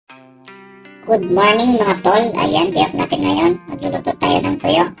Good morning mga tol. Ayan, tiyak natin ngayon. Magluluto tayo ng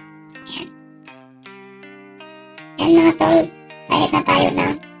tuyo. Ayan. Ayan mga tol. Kahit na tayo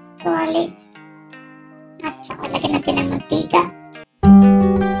ng tuwali. At saka lagyan natin ng mantika.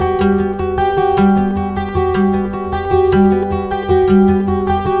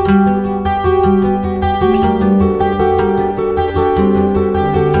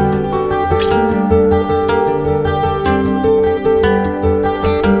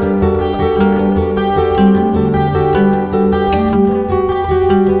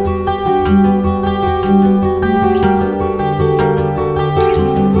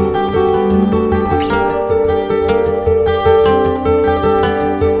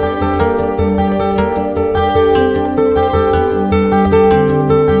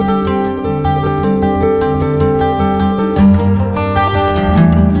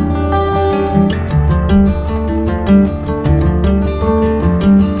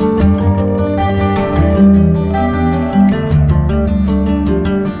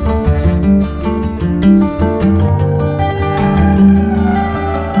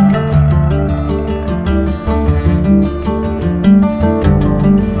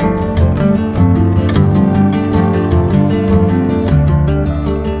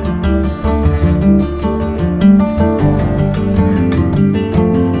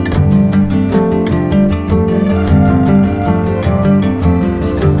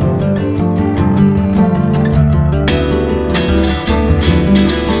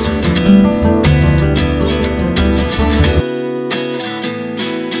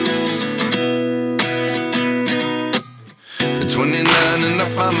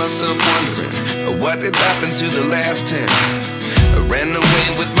 Myself wondering what did happen to the last 10. I ran away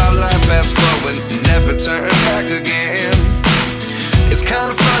with my life, fast forward, never turn back again. It's kind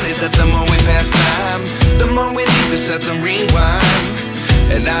of funny that the more we pass time, the more we need to set the rewind.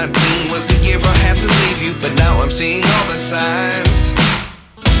 And 19 was the year I had to leave you, but now I'm seeing all the signs.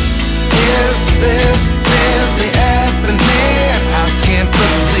 Is this really happening? I can't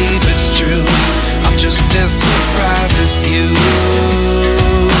believe it's true. I'm just as surprised as you.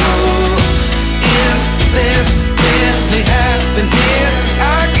 Is this really happening?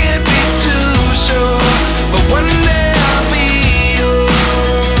 I can't be too sure, but one day I'll be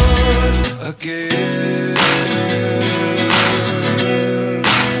yours again.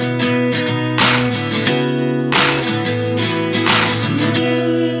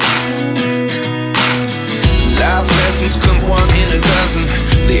 Life lessons come one in a dozen.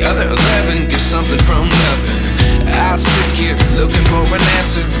 The other 11 get something from nothing. I sit here looking for an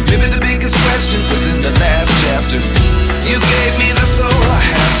answer. Maybe the biggest question was in the last chapter. You gave me the soul I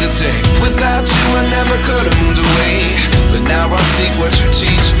have today. Without you I never could have moved away. But now I see what you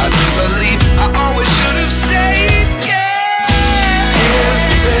teach. I do believe I always should have stayed. Yeah.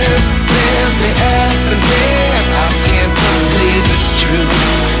 Is this really happening? I can't believe it's true.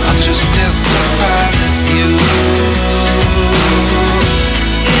 I'm just as surprised as you.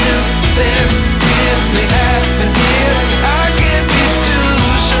 Is this really happening? I can't be too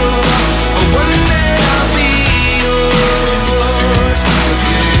sure, but one day I'll be yours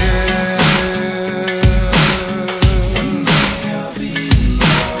again. One day I'll be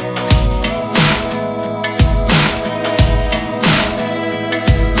yours.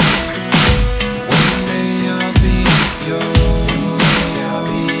 One day I'll be yours. One day I'll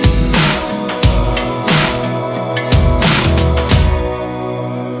be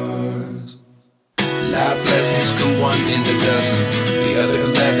yours. Life lessons come one in a dozen. The other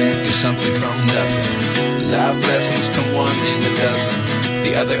 11 get something from nothing. Life lessons come one in a dozen.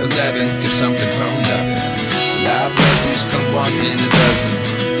 The other 11 get something from nothing. Life lessons come one in a dozen.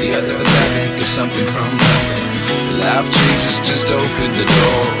 The other 11 get something from nothing. Life changes just open the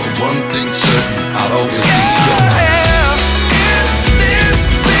door. One thing's certain, I'll always be yours. Is this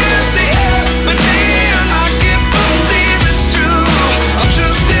really happening? I can't believe it's true. I'm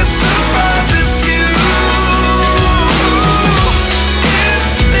just as surprised as you.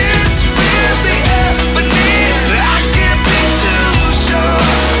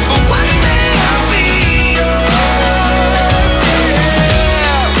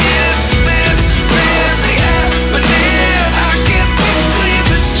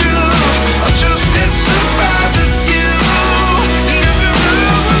 Just as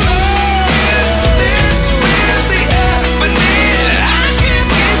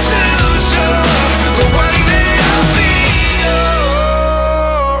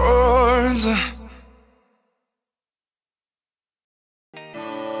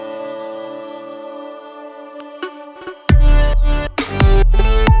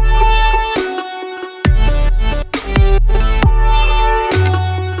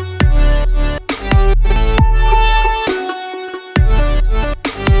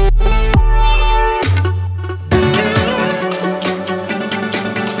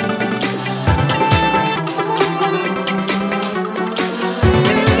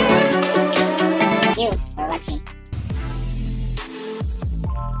watching.